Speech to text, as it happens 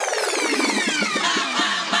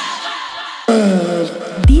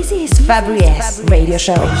This is Fabri Radio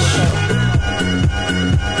Show.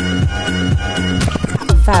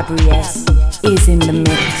 Fabri is in the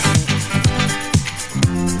mix.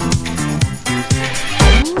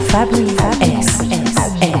 Fabri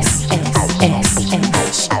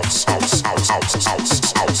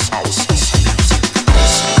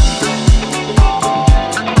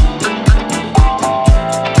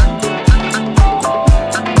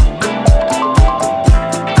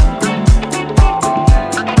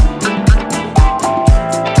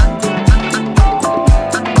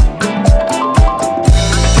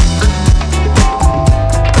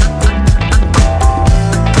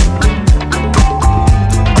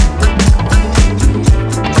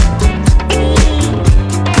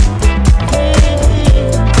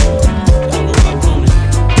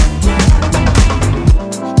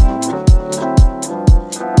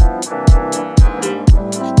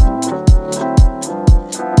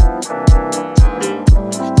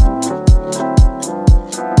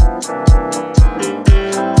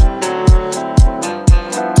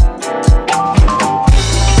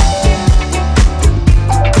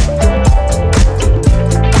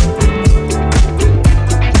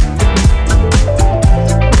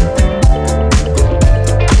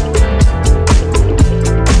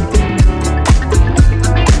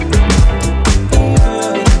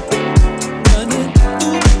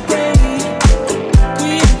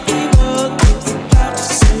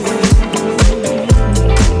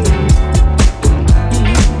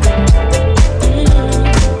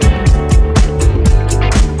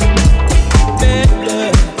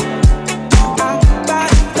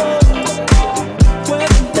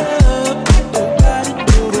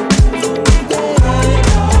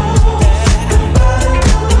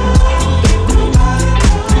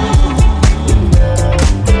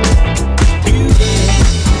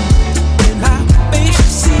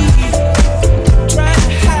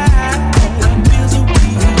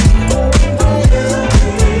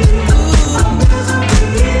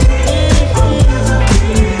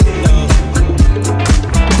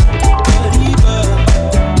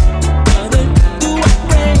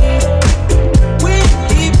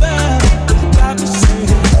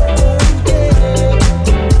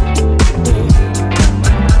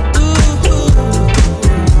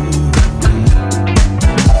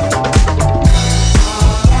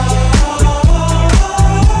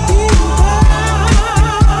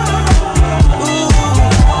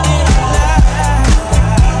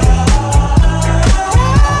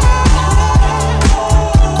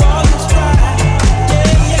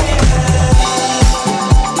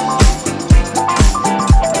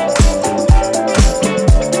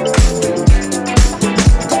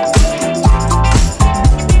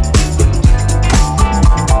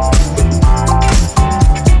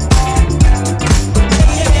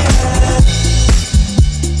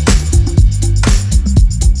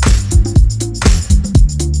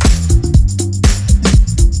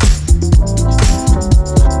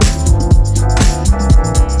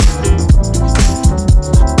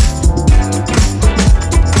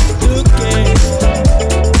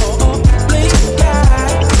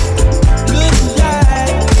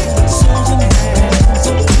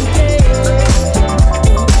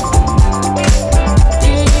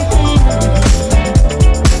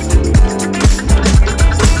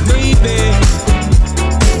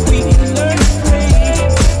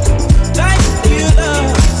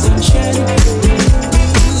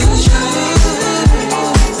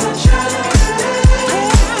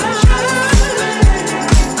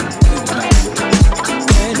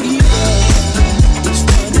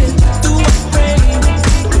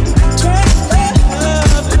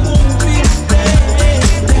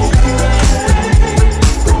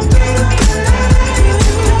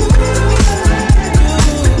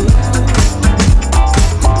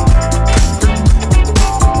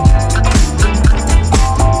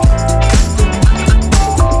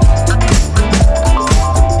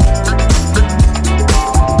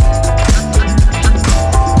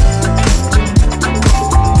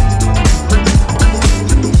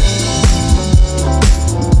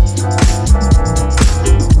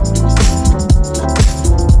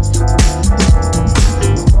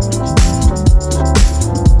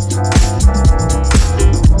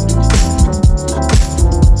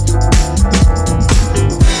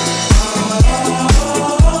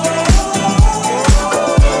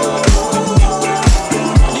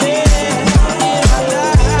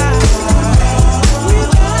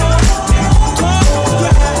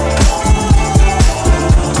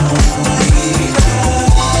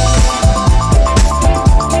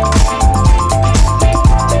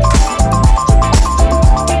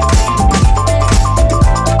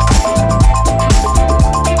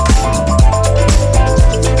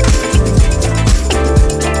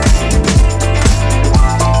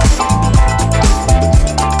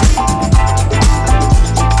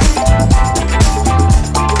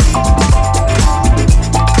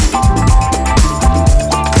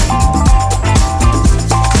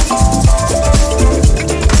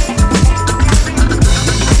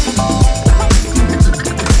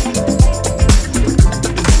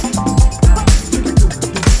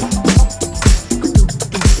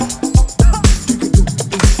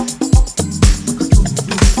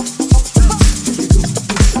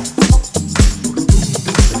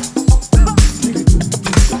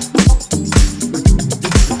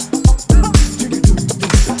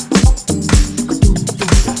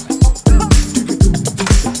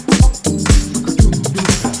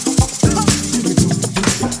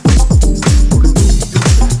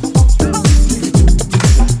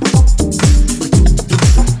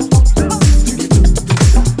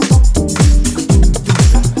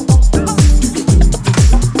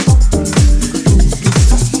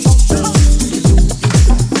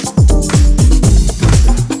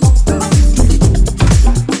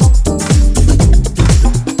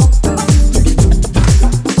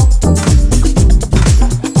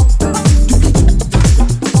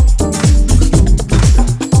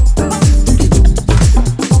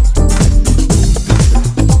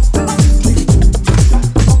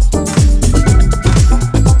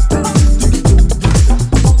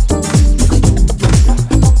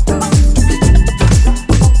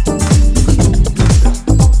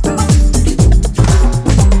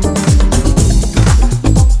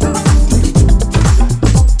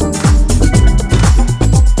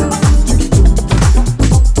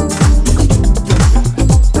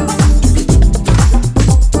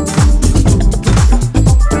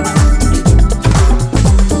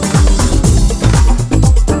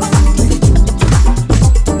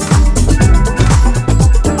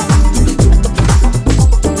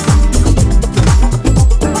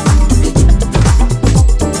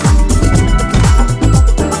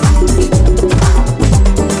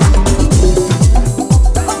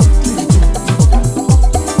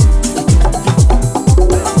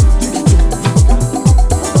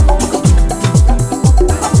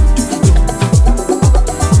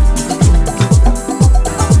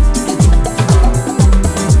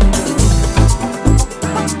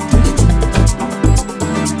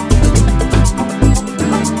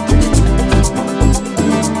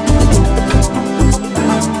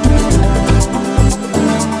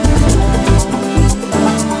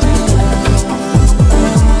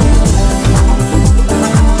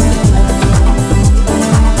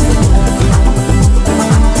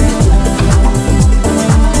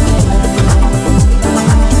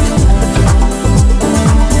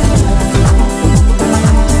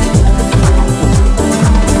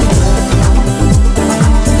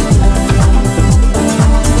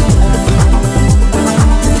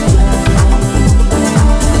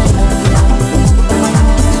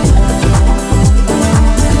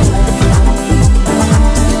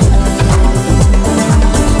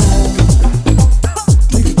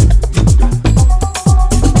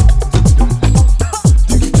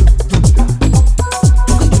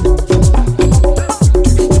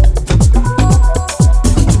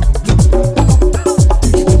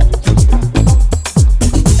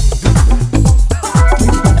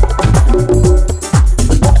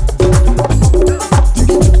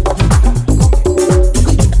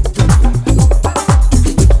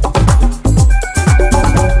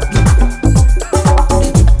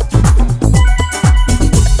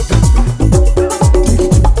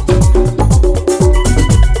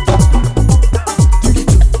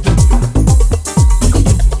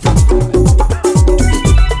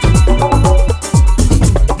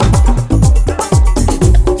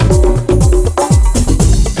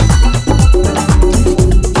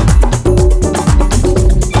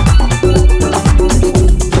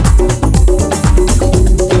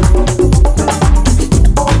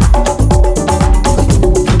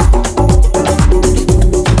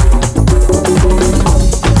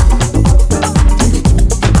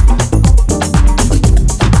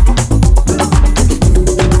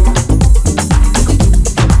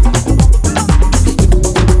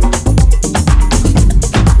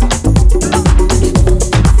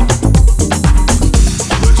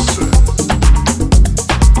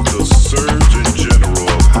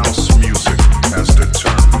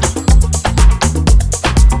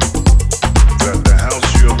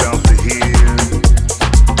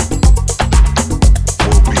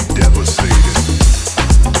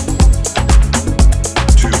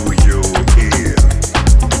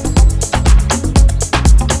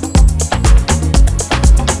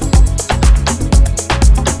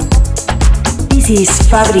is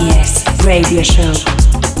Fabriès Radio Show.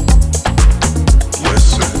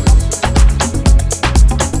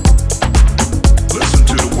 Listen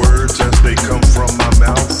to the words as they come from my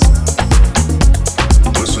mouth.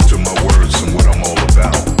 Listen to my words and what I'm all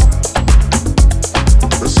about.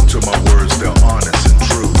 Listen to my words, they're honest and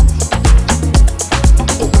true.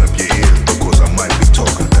 Open up your ears because I might be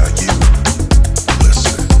talking about you.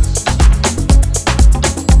 Listen.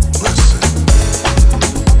 Listen.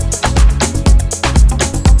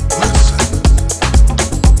 Listen.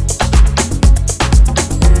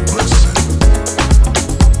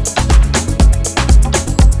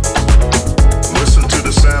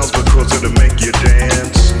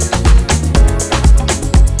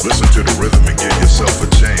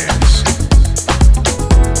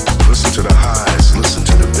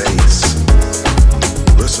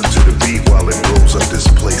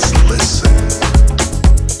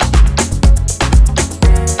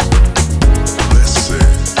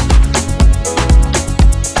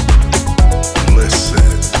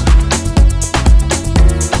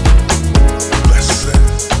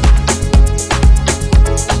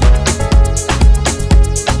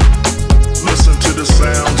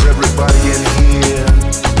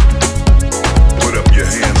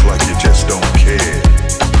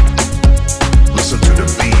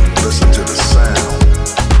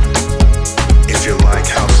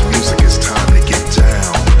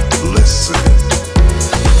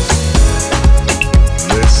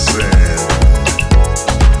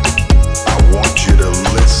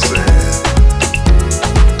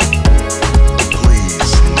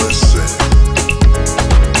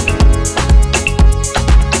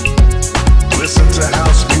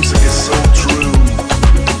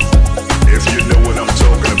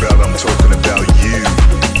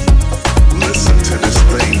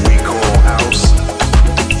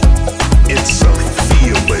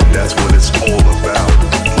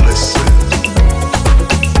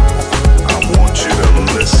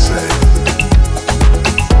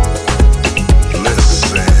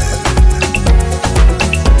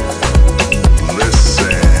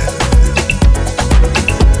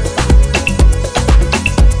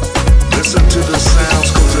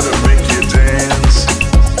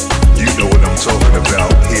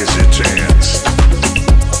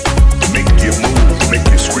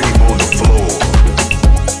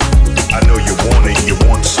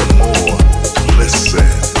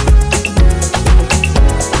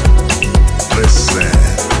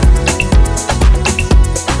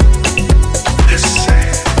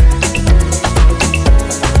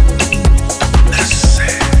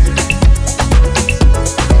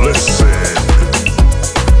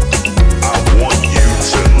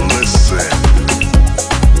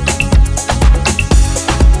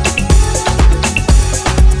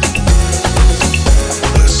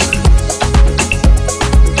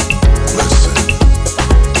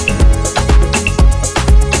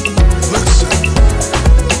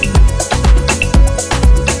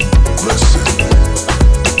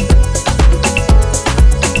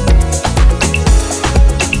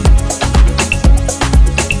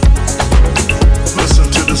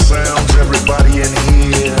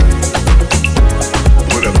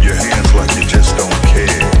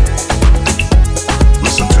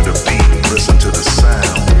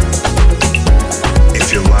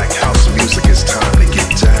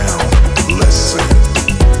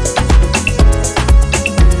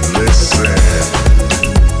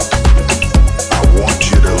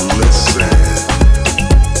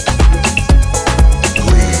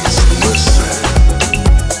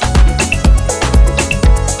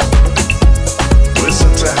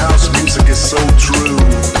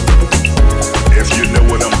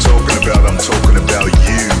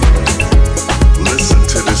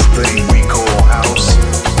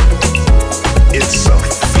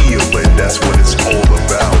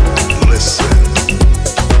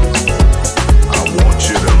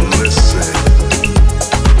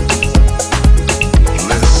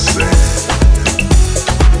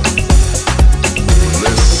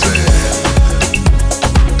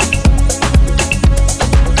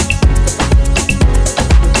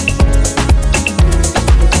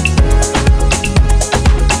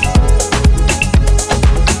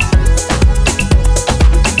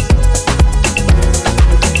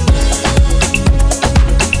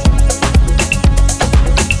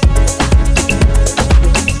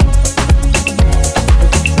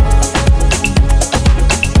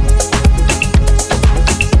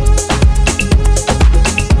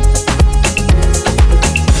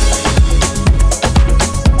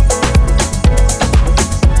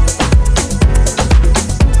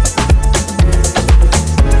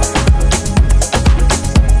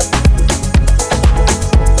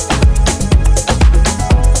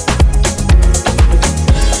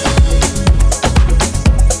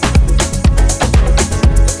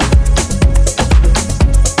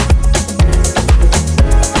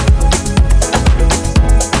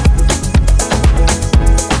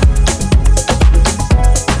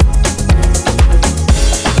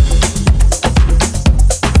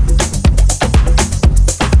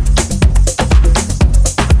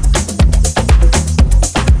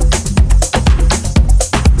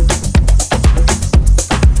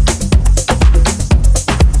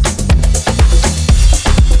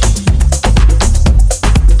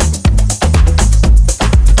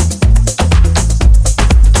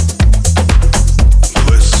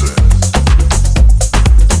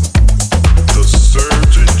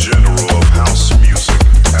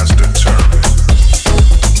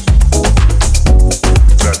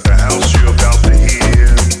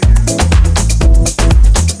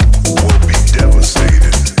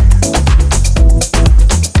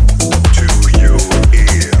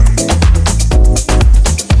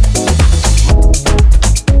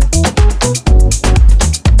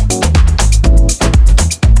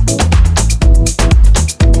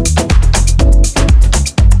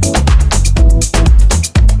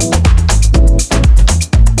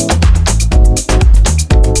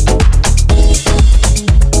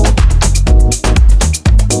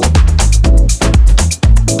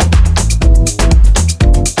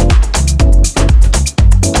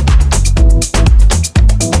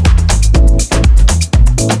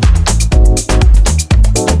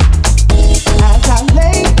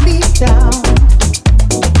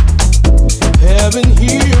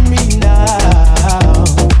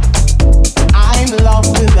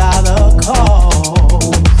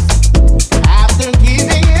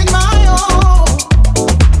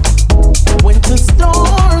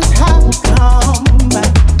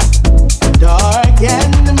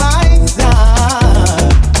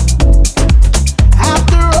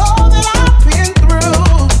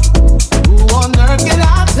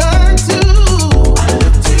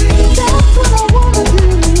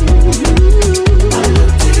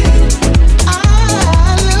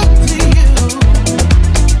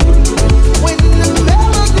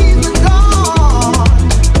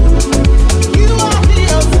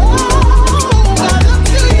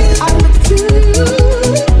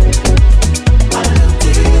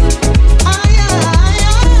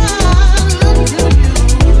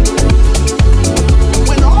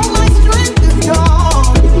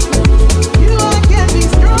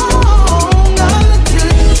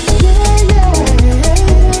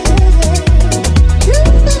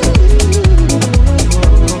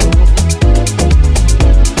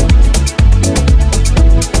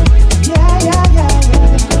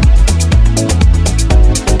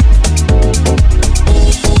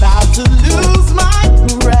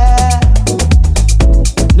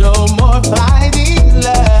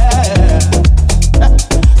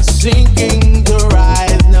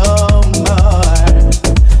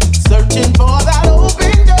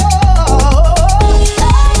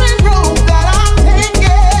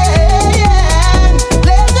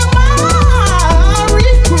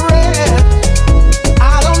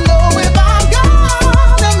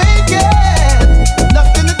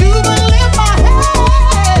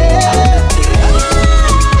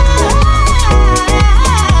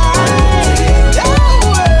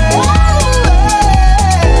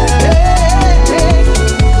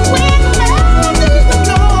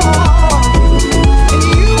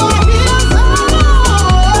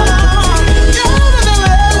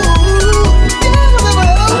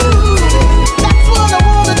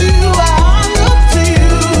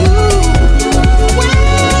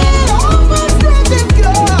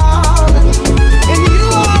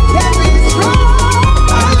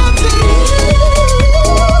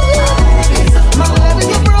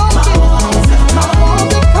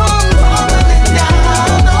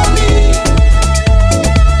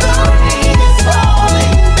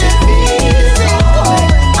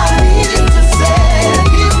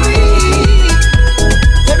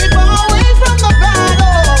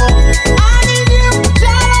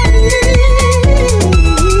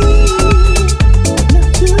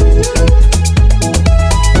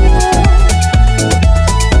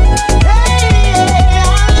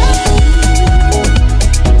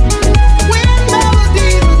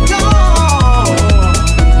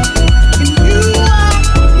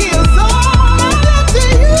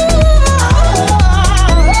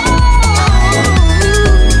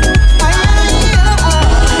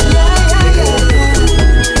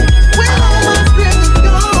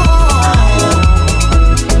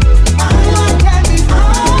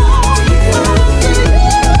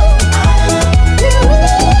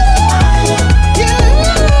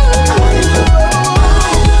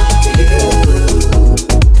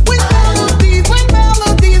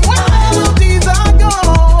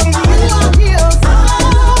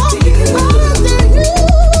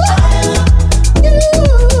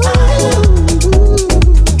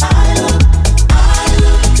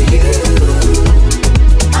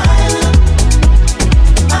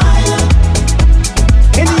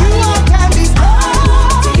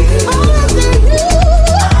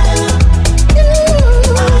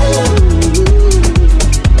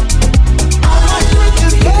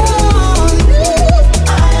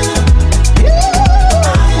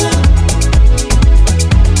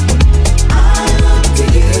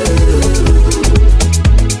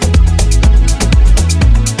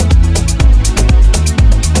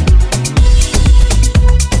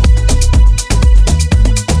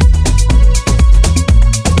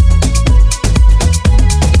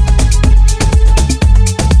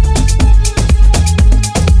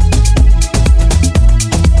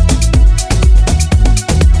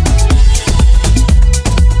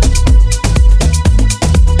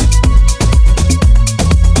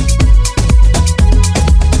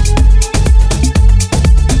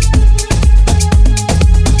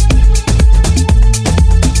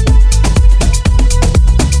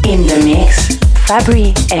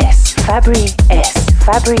 Fabri S, Fabri S,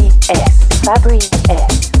 Fabri S, Fabri S, Fabri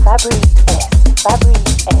S, Fabri S, Fabri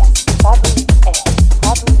S, Fabri S.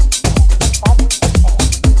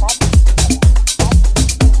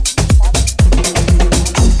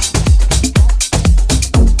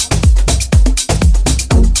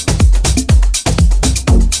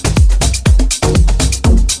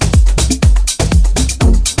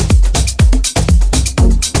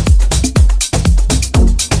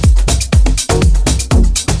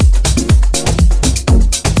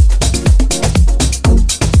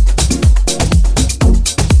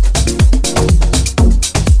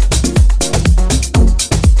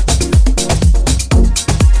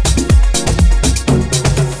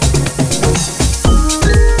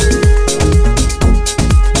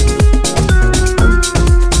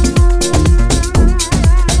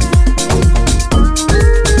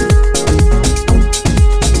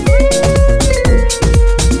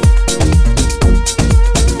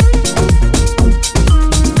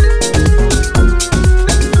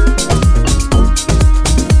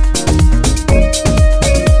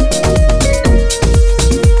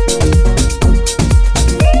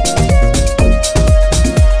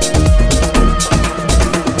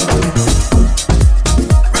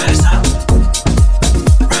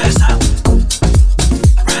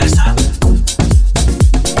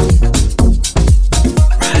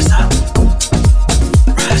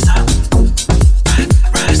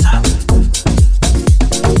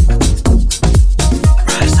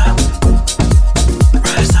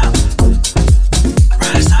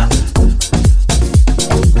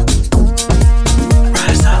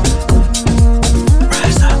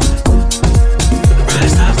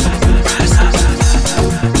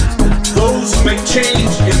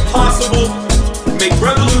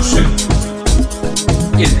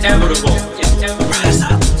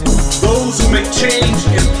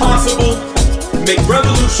 Make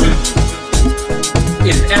revolution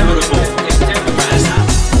inevitable.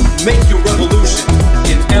 Make your revolution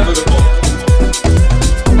inevitable.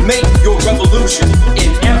 Make your revolution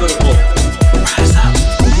inevitable.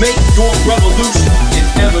 Make your revolution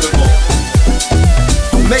inevitable.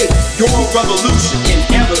 Make your revolution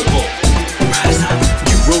inevitable.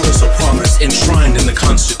 You wrote us a promise enshrined in the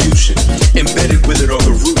Constitution. Embedded with it are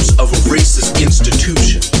the roots of a racist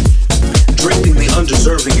institution. Draping the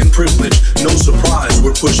undeserving in privilege, no surprise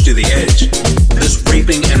we're pushed to the edge. This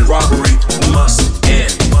raping and robbery must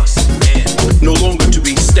end. No longer to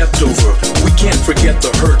be stepped over. We can't forget the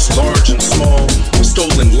hurts large and small.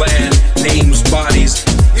 Stolen land, names, bodies.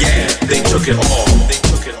 Yeah, they took it all.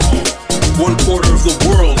 1/4 of the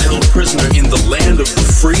world held prisoner in the land of the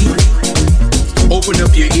free. Open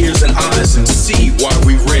up your ears and eyes and see why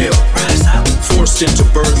we rail. Forced into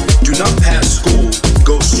birth, do not pass school.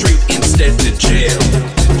 Go straight instead to jail.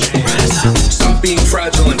 Stop being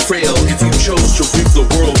fragile and frail if you chose to reap the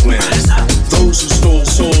whirlwind. Those who stole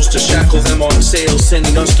souls to shackle them on sale,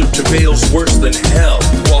 sending us through travails worse than hell,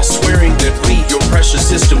 while swearing that we, your precious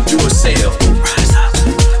system, do assail.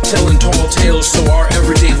 Telling tall tales so our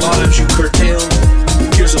everyday lives you curtail.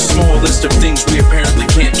 Here's a small list of things we apparently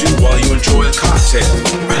can't do while you enjoy a cocktail.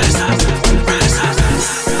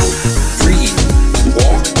 Read,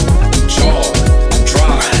 walk, jog,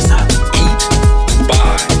 drive, eat,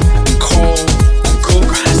 buy, call, cook,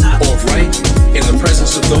 or write in the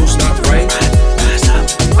presence of those not right.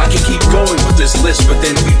 I can keep going with this list, but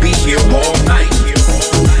then we'd be here all night.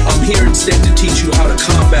 I'm here instead to teach you how to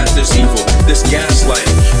combat this evil, this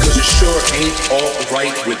gaslighting, cause it sure ain't all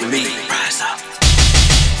right with me.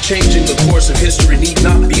 Changing the course of history need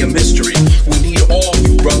not be a mystery. We need all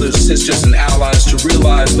you brothers, sisters, and allies to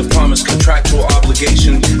realize the promised contractual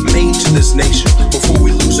obligation made to this nation before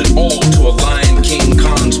we lose it all to a Lion King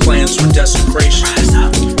Khan's plans for desecration.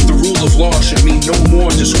 The rule of law should mean no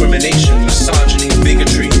more discrimination, misogyny, and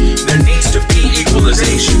bigotry. There needs to be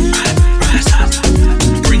equalization.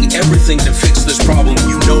 Bring everything to fix this problem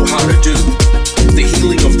you know how to do. The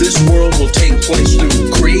healing of this world will take place through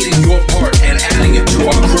creating your part and adding it to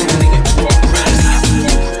our crew.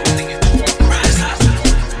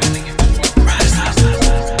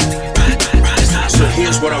 So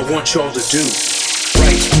here's what I want y'all to do.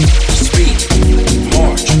 Write, speak,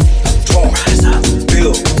 march, talk,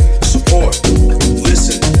 build, support,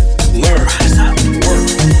 listen, learn, work,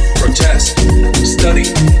 protest, study,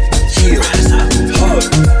 heal, hug,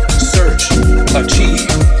 search, achieve,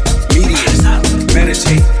 mediate,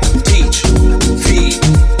 meditate, teach, feed,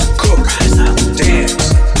 cook, dance,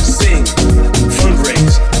 sing,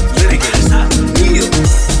 fundraise, litigate, kneel,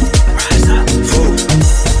 vote,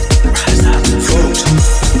 vote,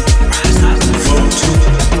 vote.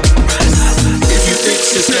 If you think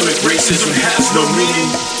systemic racism has no meaning,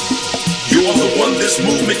 you're the one this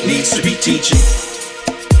movement needs to be teaching.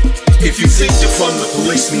 If you think defund the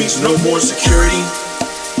police means no more security,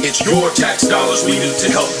 it's your tax dollars we need to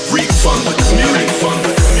help refund the community.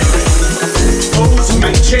 Those who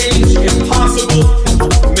make change impossible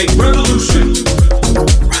make revolution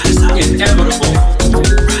inevitable.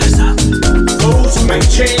 Those who make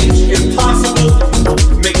change impossible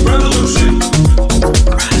make revolution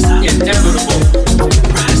inevitable.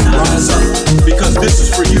 Rise up, because this is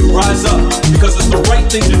for you. Rise up, because it's the right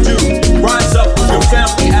thing to do. Rise up with your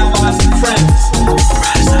family, allies, and friends.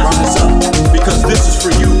 Rise up, because this is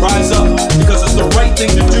for you. Rise up, because it's the right thing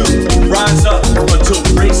to do. Rise up until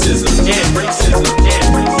racism and racism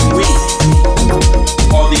and racism. We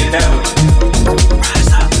are the inevitable.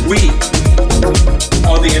 We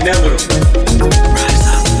are the inevitable.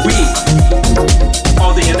 We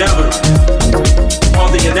are the inevitable. Are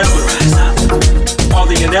the inevitable. Are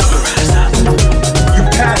the inevitable. You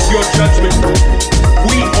pass your judgment.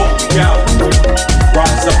 We hold the gallery.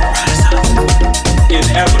 Rise up.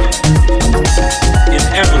 Inevitable.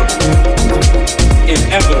 Inevitable.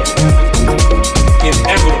 Inevitable.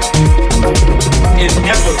 Inevitable.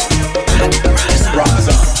 Inevitable. Rise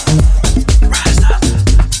up. Rise up.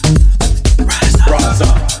 Rise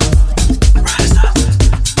up. Rise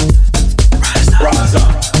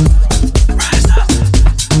up.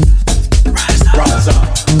 Rise up.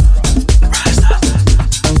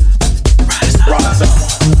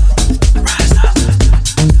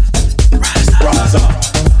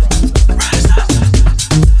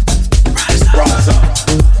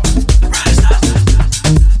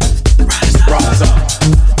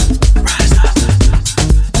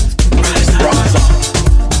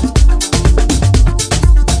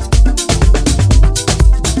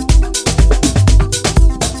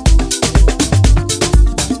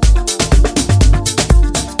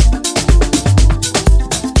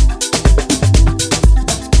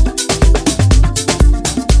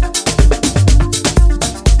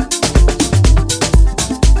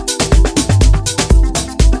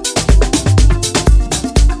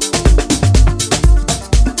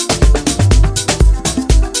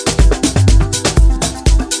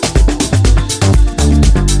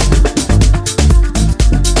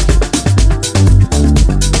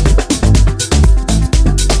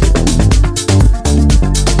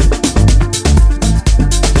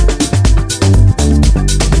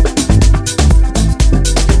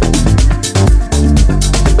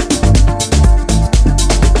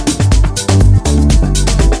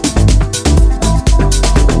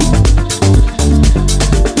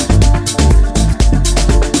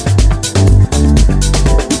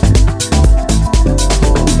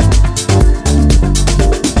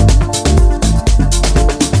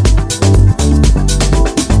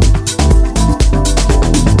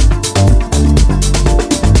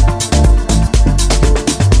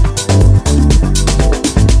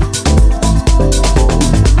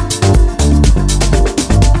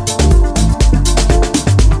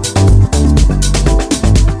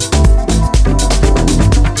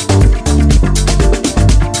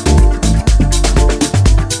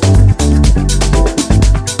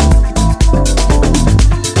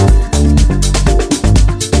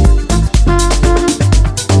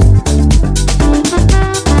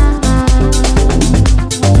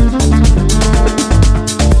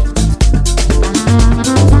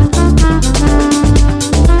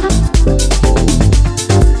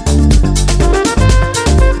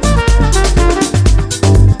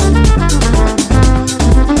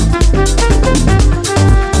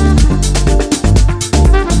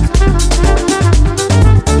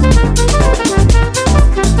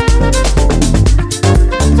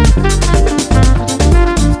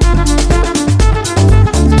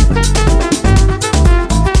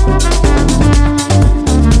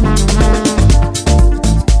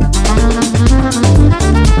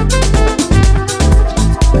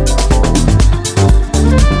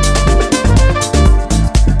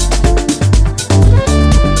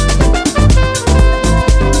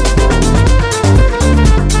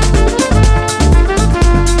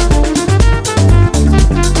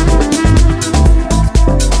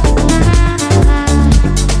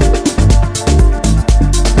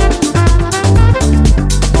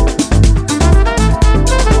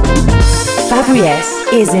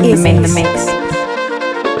 S is in the mix.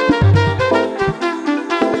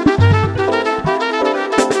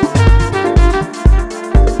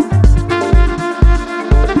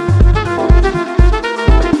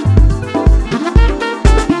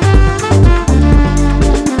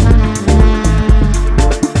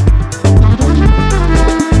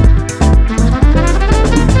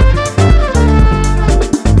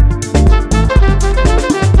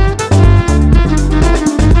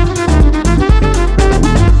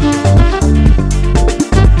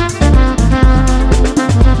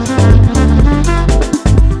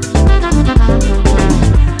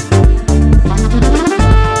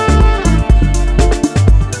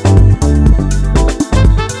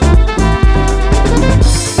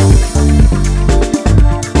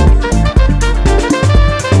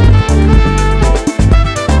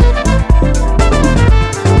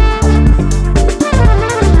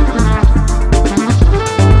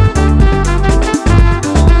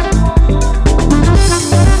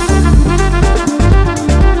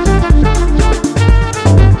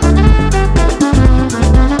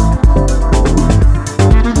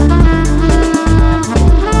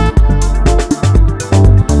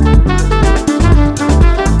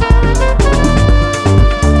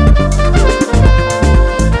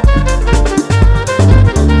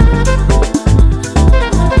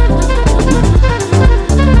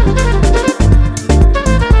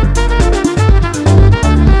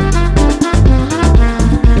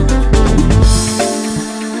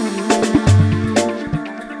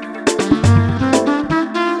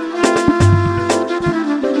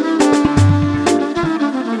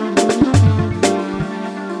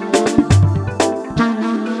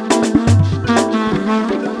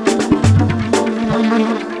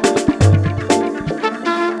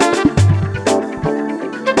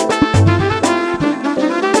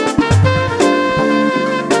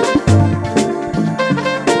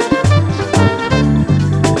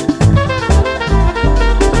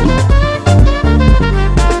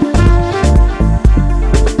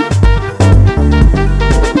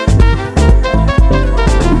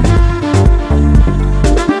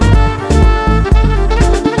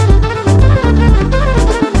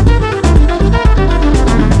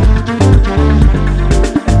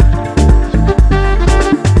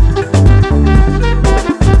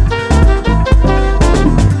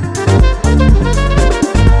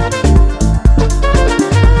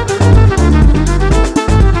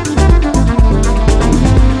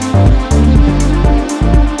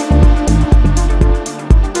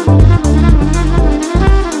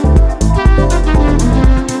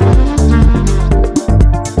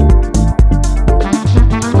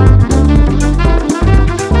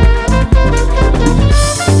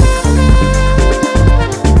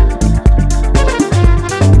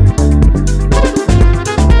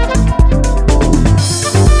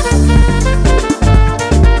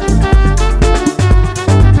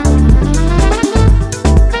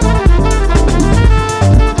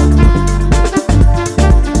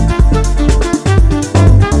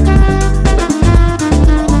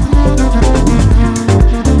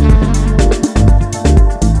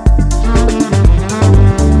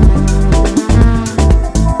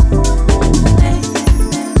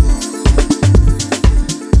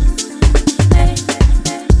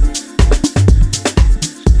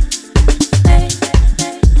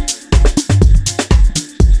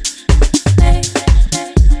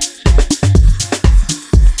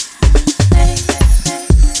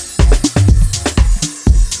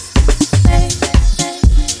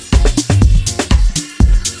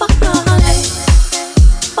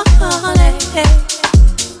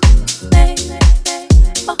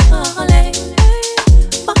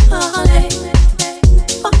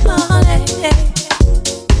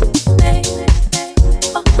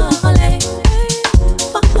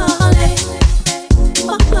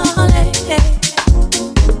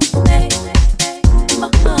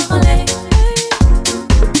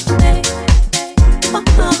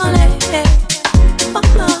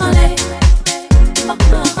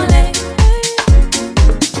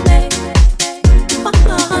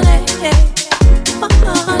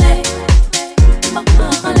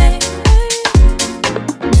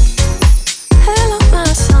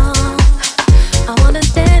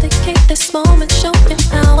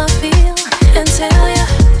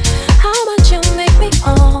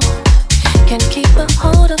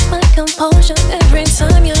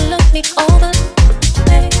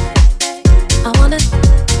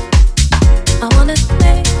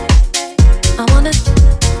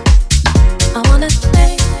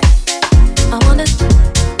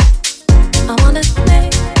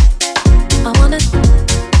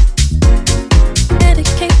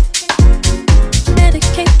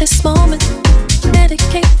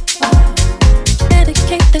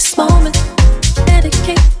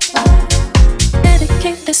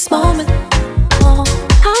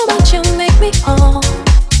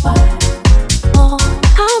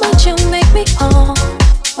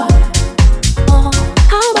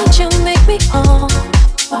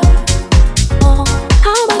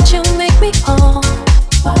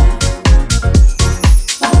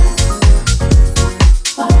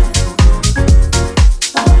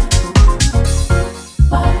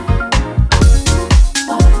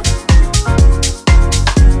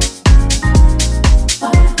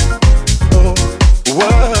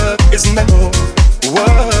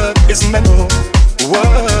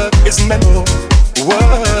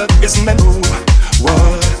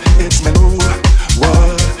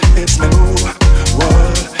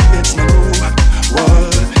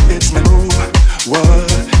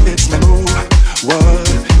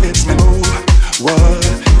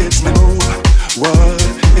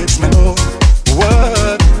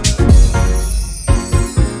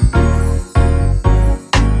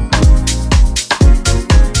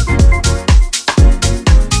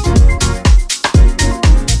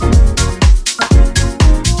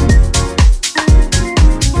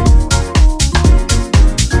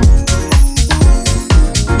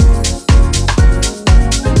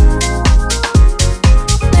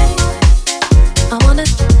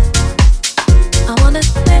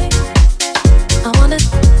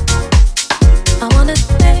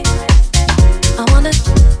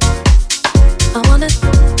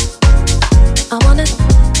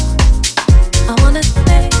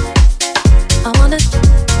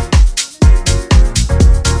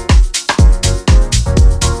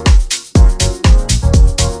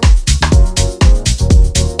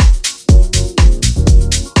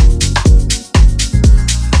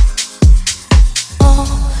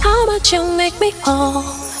 much you make me whole.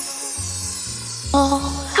 Oh,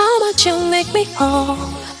 how much you make me whole.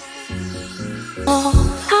 Oh,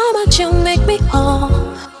 how much you make me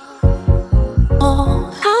whole.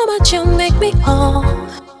 Oh, how much you make me whole.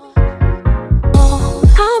 Oh,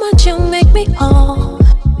 how much you make me whole.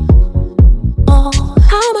 Oh,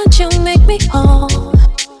 how much you make me whole.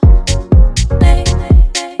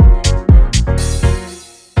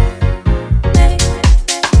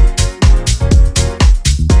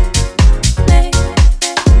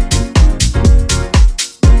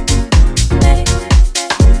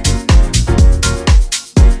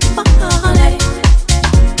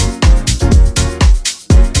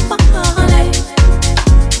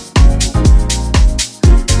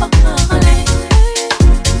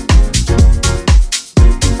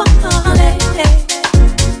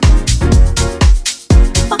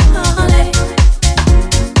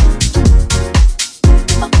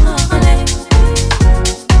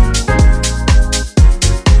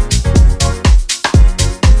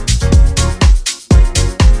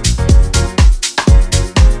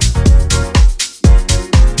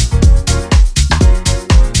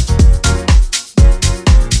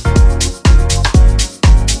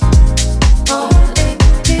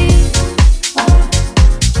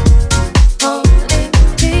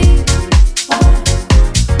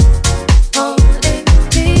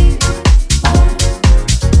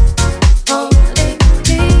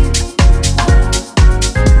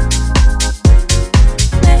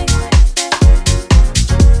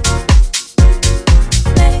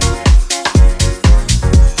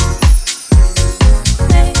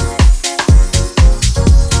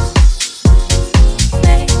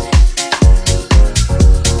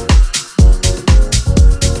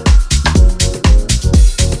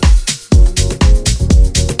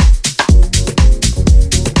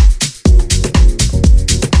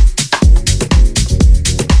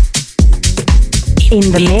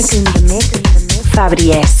 In the mix, Fabri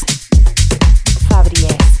S. Fabri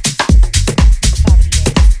S.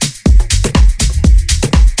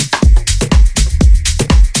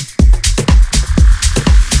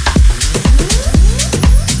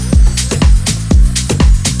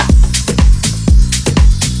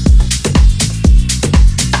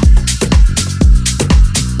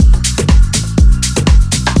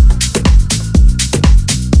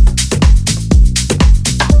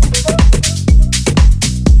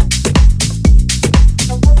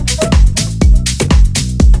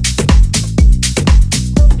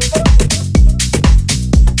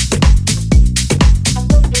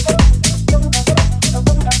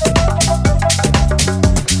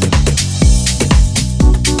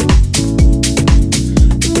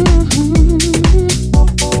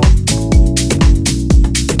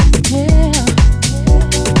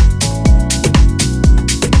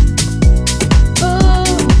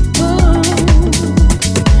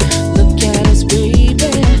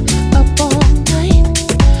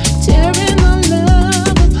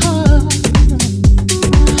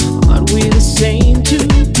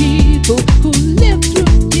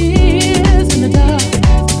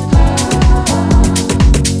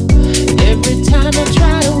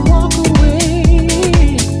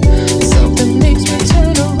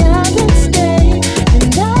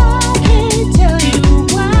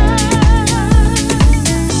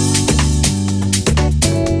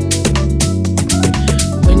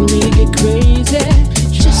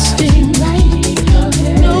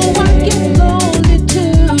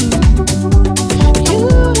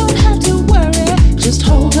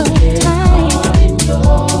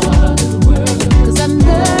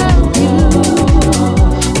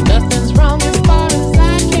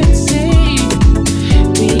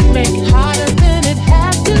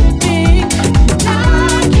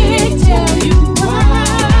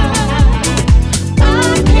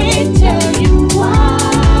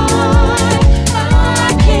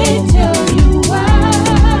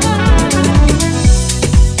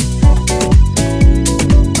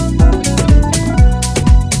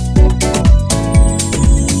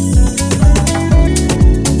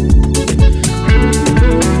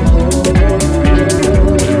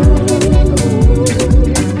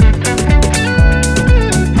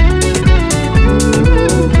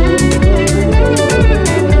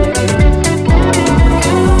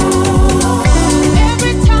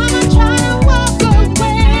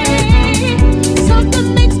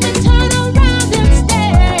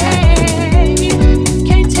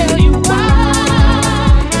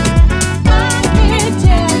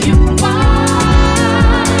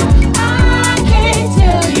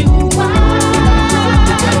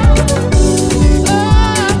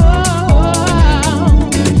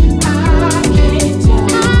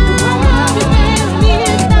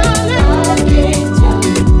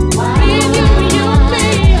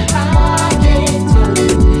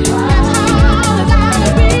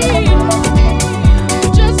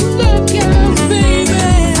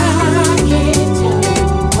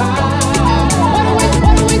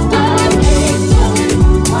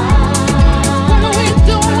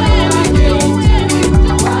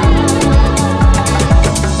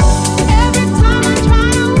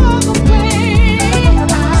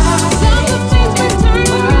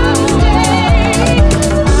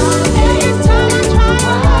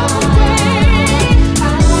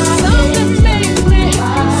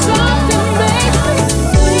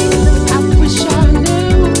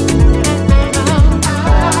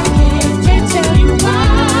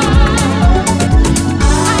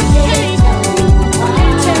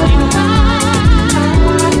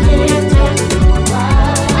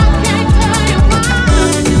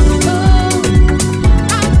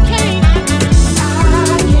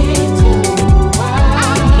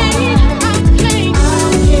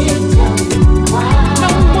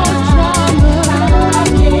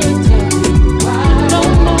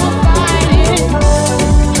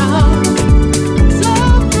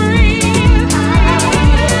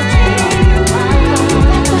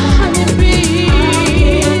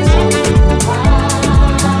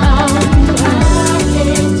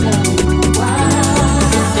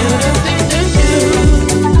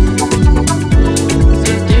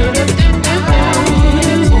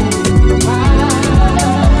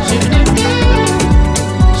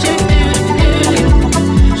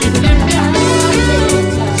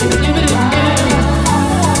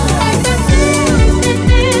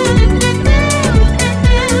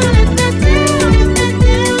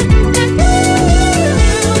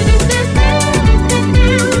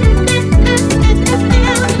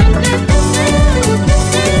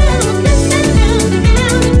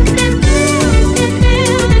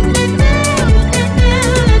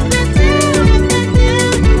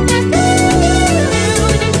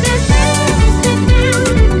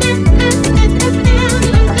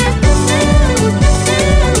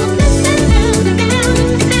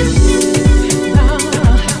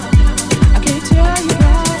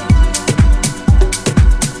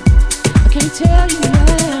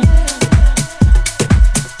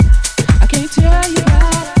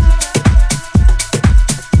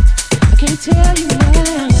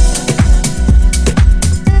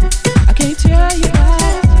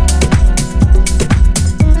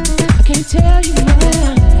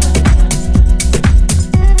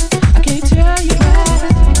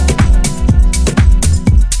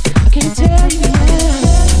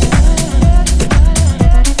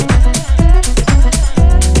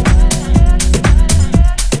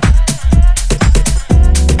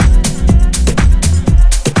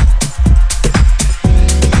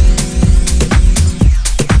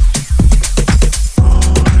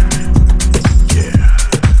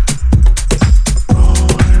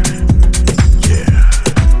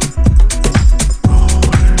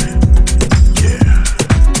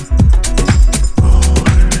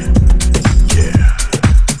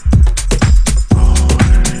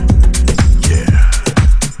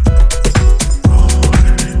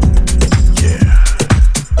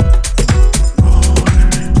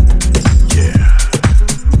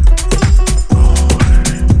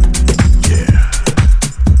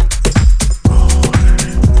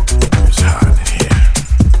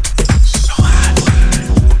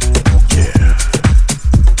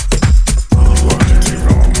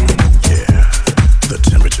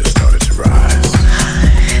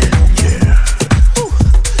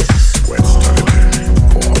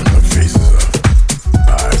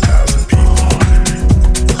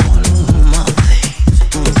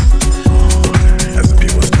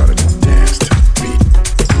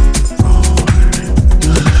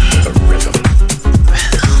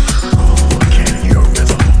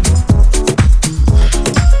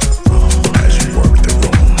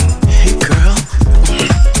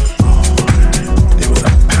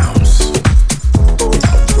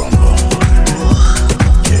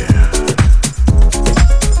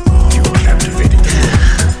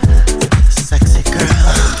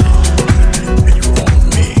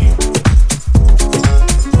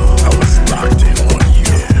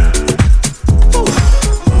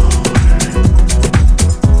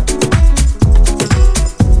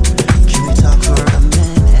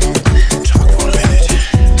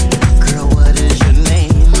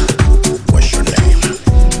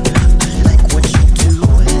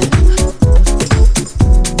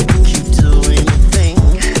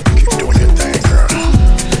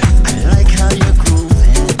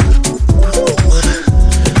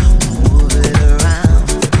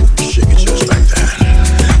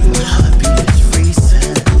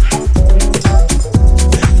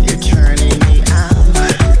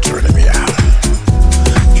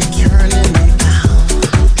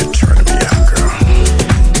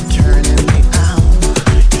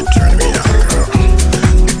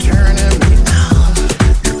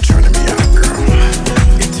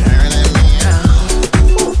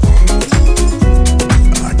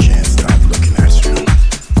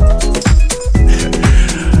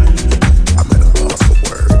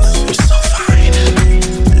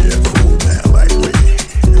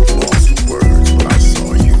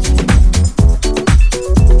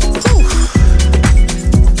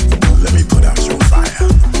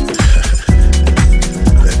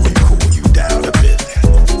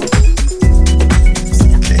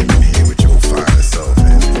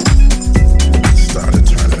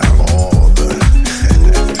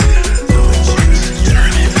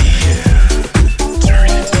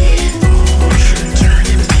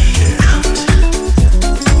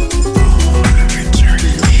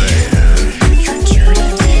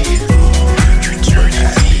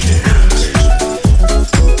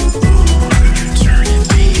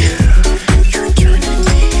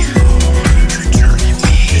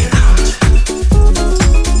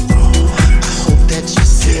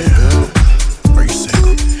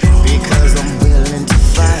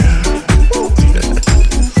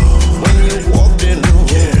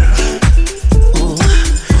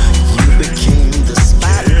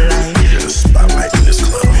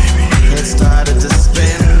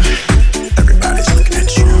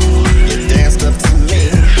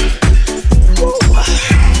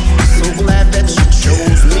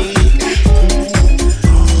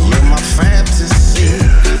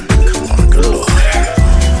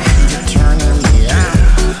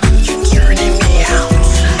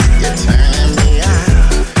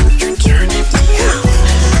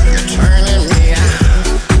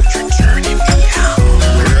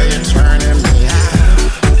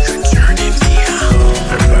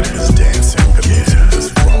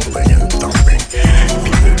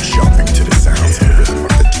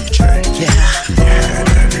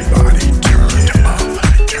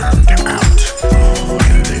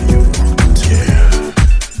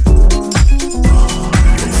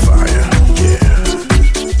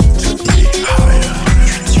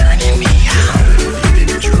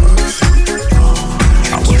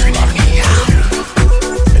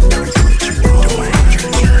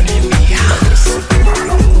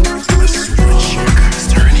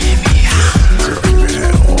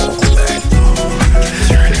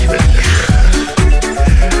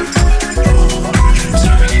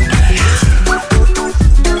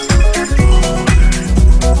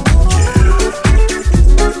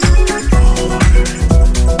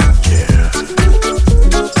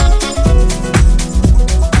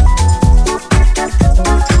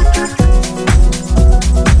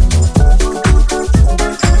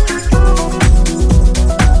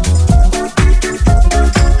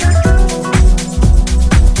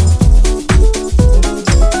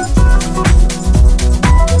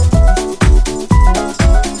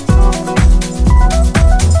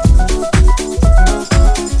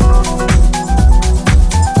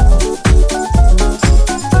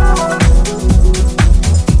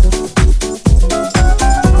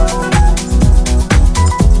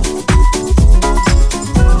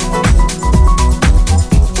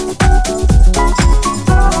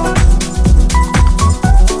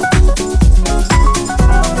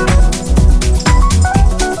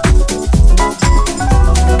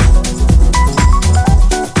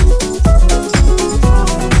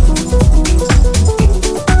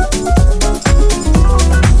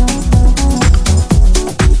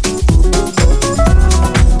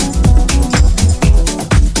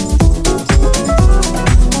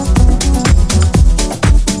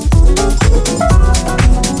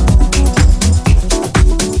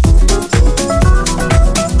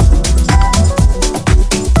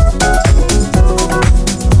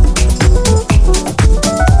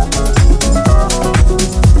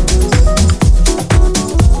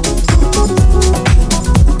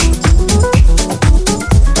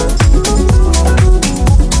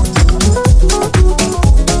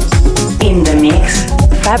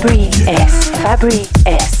 Fabri S, Fabri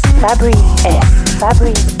S, Fabri S,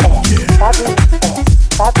 Fabri S, Fabri S,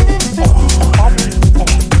 Fabri S, Fabri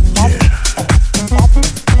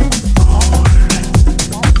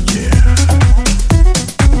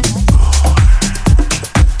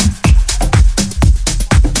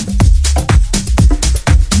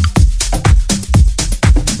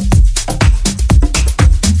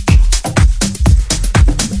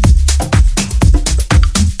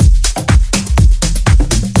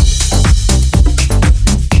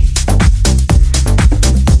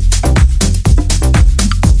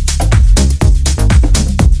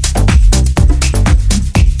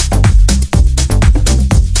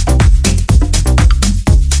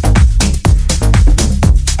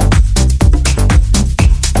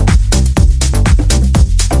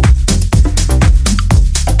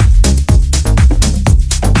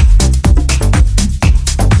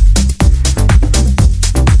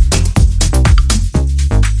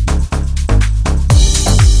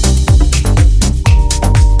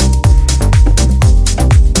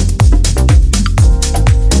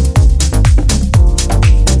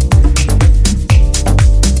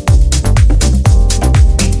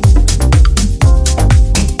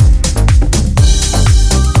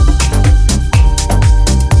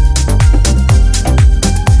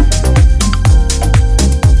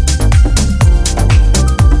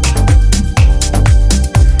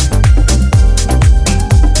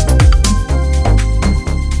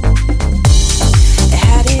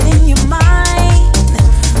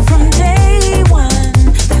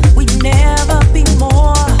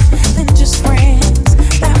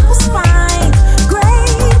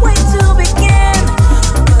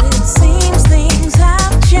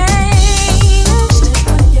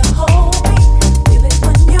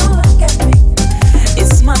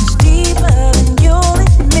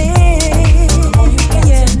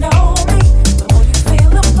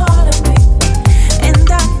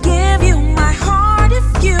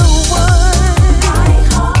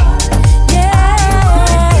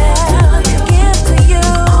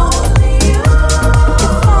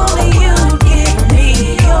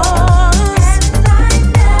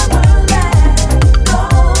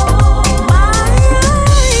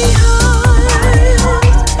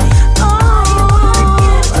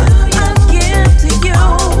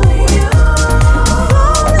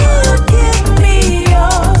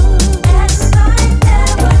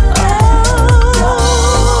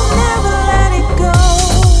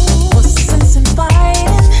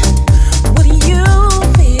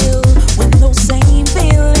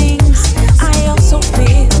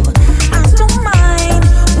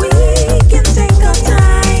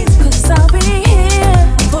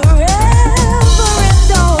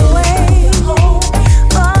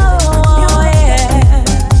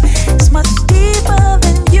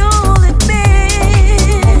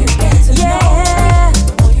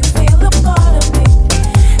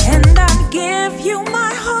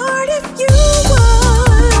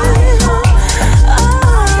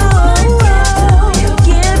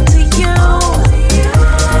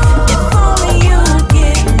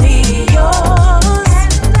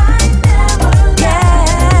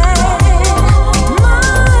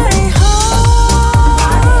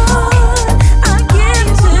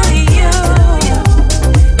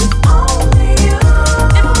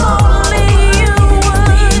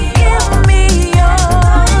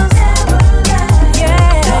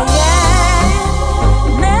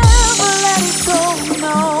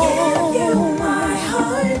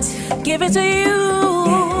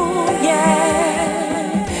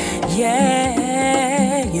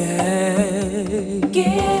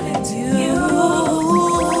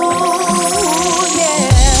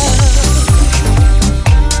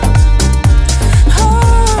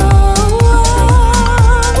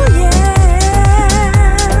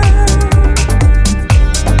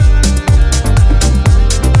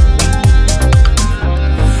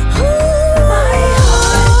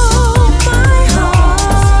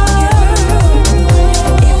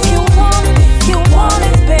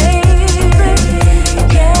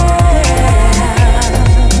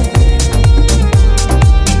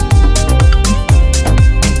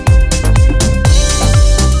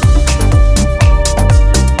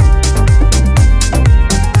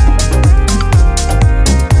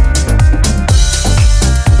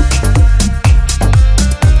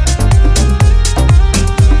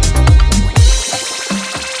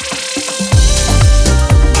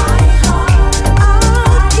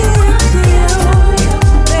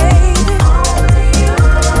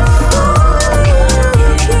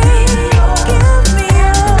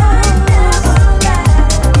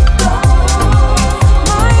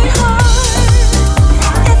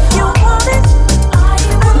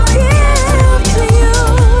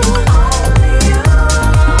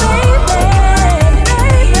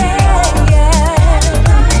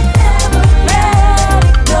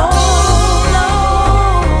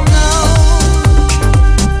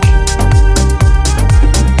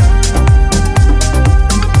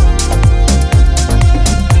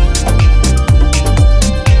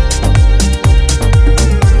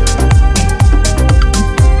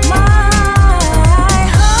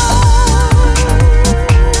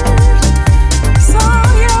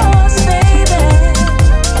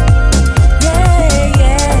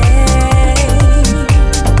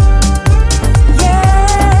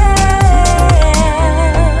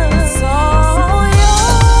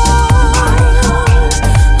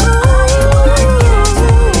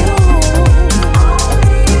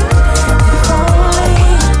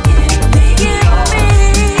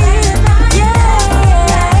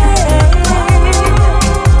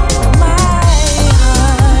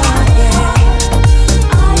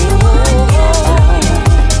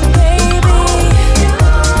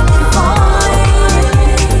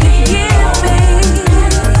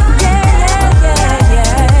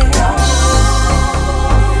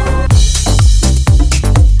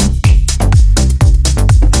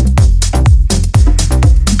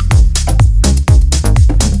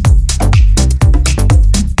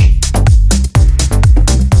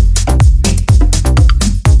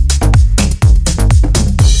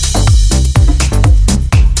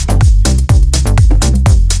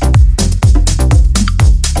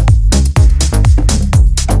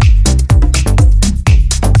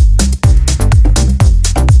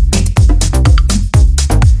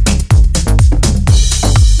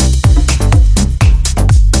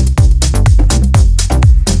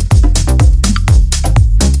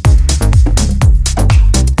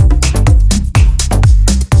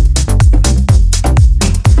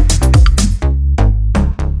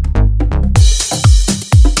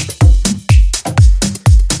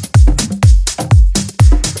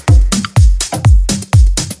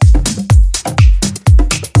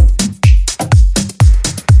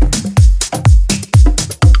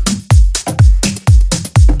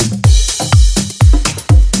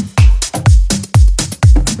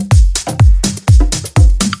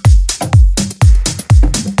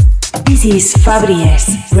This is Fabri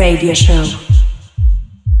S Radio Show.